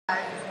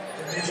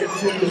Division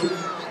 2,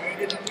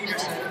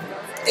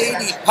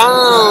 80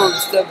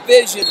 pounds,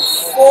 Division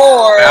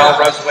 4. Now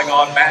wrestling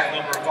on mat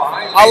number 5.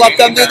 I'll let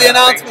them do the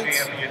announcements.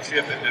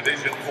 Championship in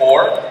Division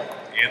 4.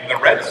 In the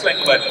red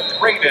singlet,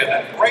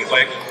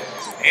 Kralik.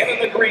 And in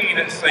the green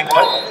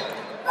singlet,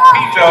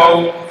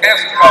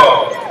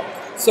 Castro.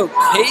 So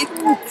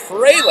Caden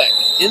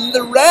Kralik in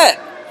the red.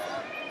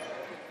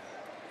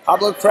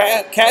 Pablo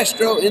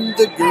Castro in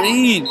the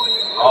green.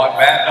 On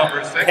mat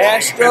number 6,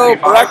 Castro,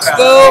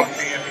 Brexville,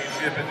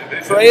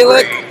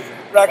 Kralik,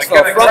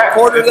 Brexville, front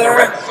quarter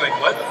there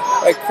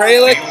by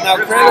Kralik. Now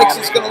Kralik's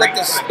just going to look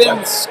to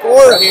spin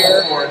score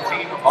here.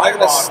 I'm going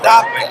to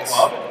stop this.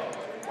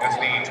 Was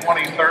the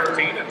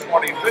 2013 and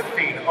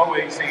 2015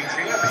 OAC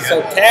champion.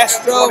 So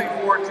Castro,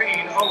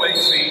 2014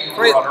 OAC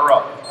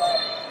runner-up.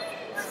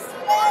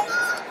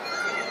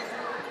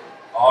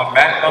 On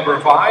mat number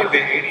 5, the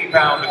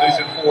 80-pound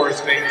Division 4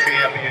 state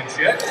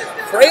championship.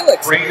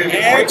 Kralik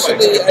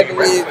actually, I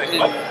believe,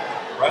 in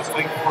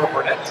wrestling for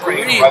Burnett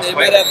Train green, Wrestling. they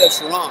might have this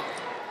wrong.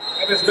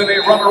 And has been a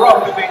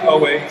runner-up in the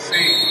OAC.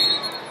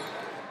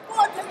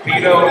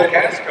 Pito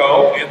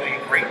Casco in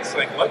the green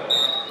singlet,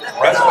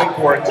 wrestling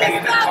for a team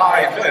in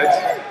 5 minutes,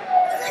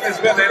 and has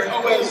been an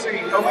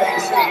OAC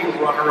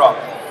runner-up.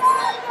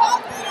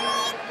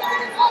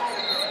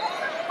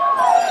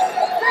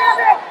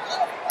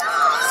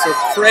 So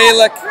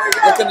Kralik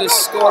looking to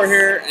score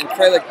here, and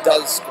Kralik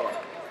does score.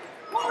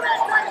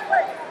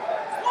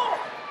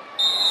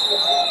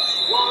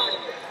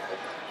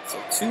 So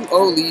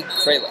 2-0 lead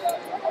Kralik.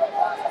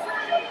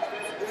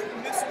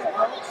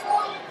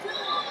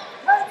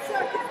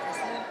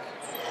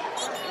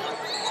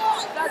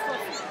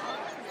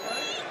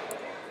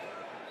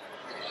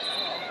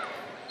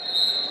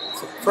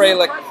 So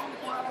Kralik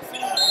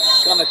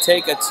going to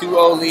take a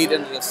 2-0 lead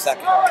into the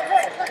second.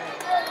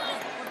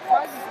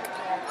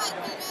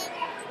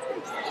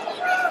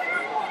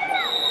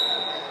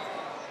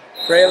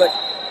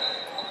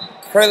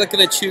 Kralik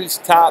going to choose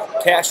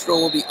top. Castro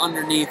will be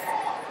underneath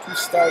to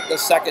start the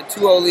second.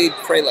 2-0 lead,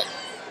 Kralik.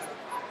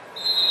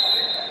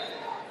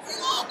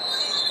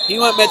 He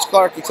went Mitch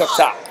Clark, he took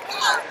top.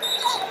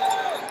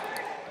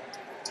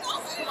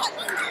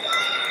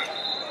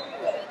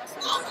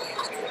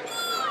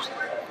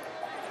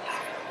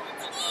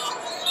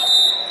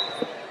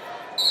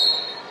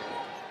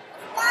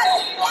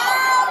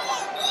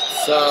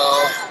 So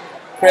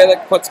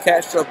Kralik puts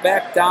Castro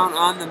back down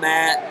on the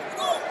mat.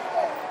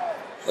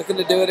 Looking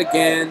to do it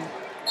again.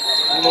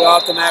 And go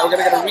off the mat. We're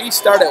going to get a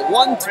restart at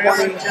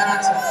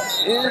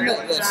 1:20 in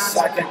the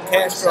second.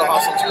 Castro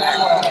hustles back.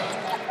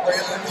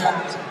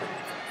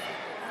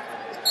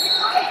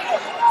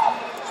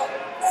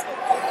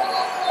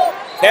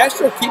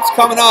 Castro keeps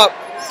coming up.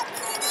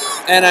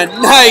 And a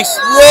nice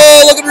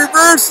roll. Look at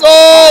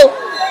reversal.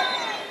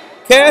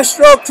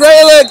 Castro,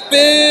 Kralik,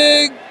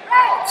 big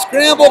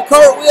scramble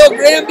cartwheel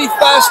Granby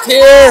Fest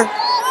here.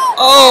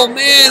 Oh,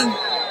 man.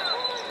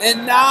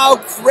 And now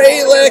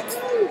Kralik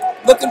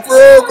looking for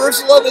a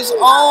reversal of his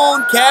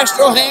own.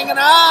 Castro hanging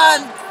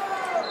on.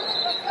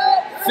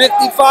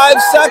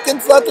 55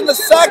 seconds left in the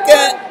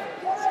second.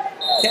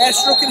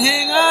 Castro can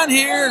hang on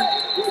here.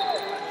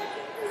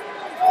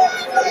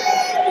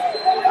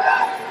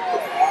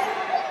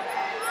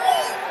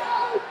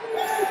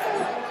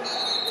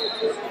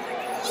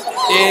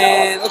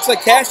 And looks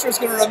like Castro's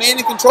going to remain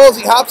in control as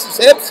he hops his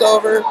hips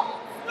over.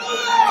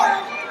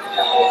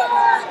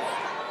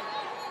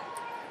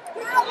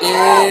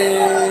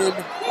 And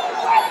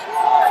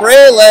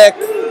Kralik's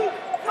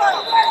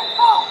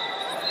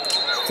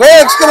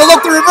going to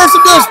look to reverse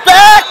him to his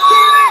back.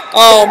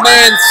 Oh,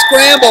 man,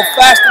 scramble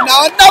fast. And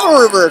now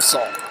another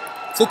reversal.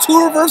 So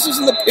 2 reversals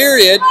in the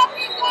period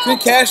between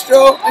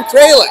Castro and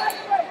Kralik.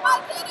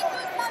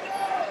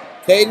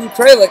 Caden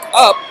Kralik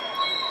up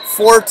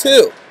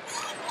 4-2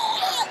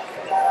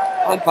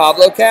 on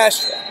Pablo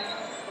Castro.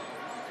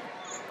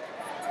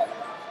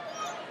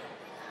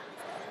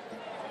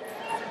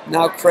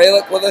 Now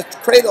Kralik with a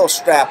cradle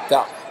strapped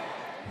up.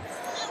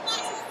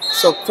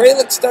 So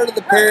Kralik started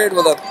the period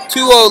with a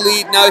 2-0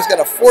 lead. Now he's got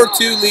a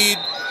 4-2 lead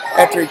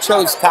after he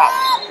chose top.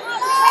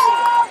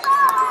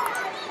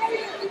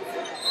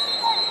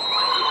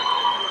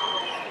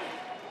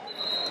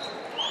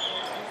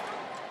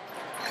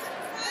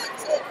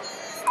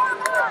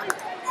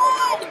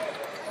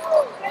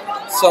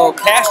 So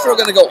Castro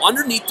going to go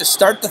underneath to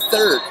start the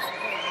third.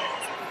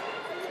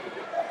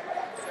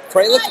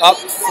 Kralik up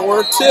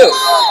 4-2.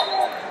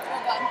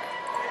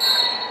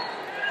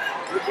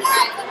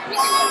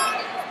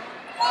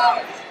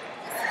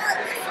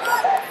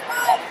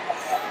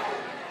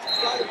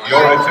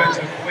 Your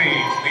attention,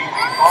 please.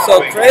 So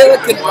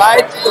Kralik can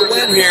ride for the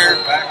win here.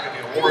 Back to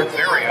the awards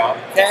area.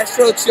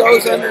 Castro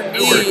chose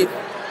underneath.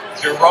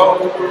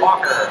 Jerome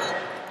Walker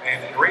and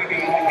Grady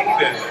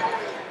Hayden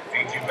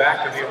lead you back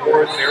to the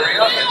awards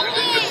area in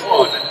Division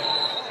 1.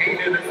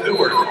 Hayden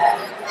Newark,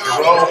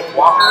 Jerome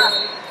Walker,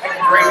 and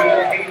Grady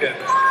Hayden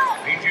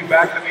lead you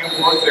back to the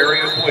awards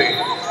area, please.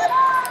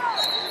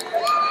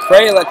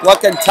 Kralik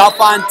looking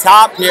tough on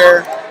top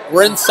here.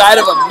 We're inside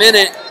of a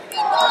minute.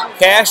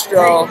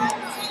 Castro,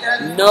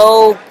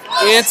 no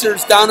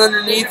answers down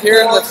underneath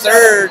here in the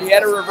third. He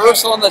had a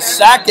reversal in the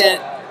second.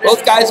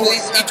 Both guys with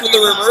each with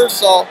a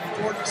reversal.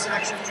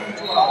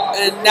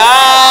 And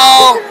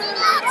now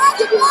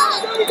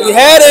he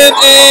had him,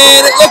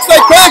 and it looks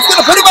like Kralik's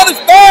going to put him on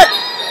his back.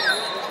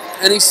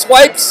 And he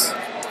swipes.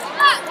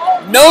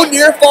 No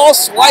near fall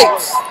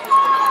swipes.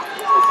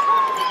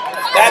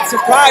 That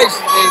surprised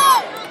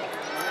me.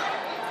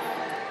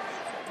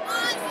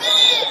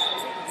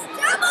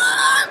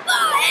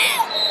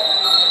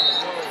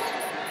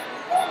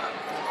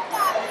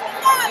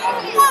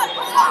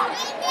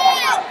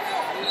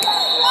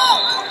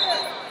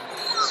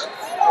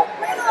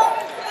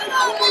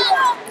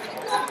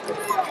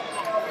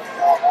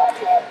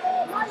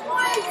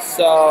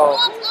 So,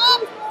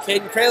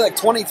 Caden Kralik,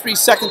 23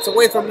 seconds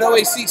away from an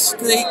OAC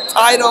state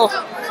title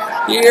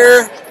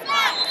here.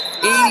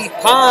 80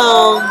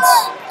 pounds.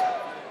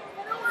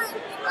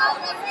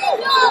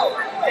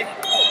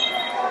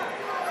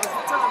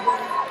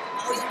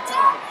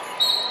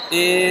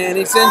 And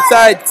he's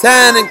inside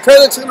 10, and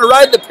Kralik's going to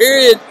ride the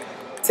period,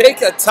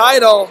 take a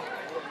title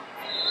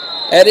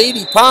at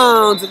 80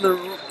 pounds in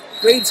the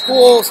grade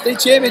school state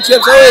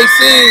championships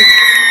OAC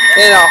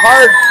in a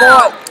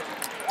hard-fought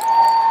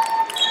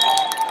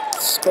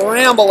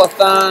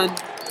scramble-a-thon.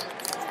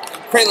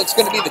 Kralik's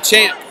going to be the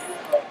champ.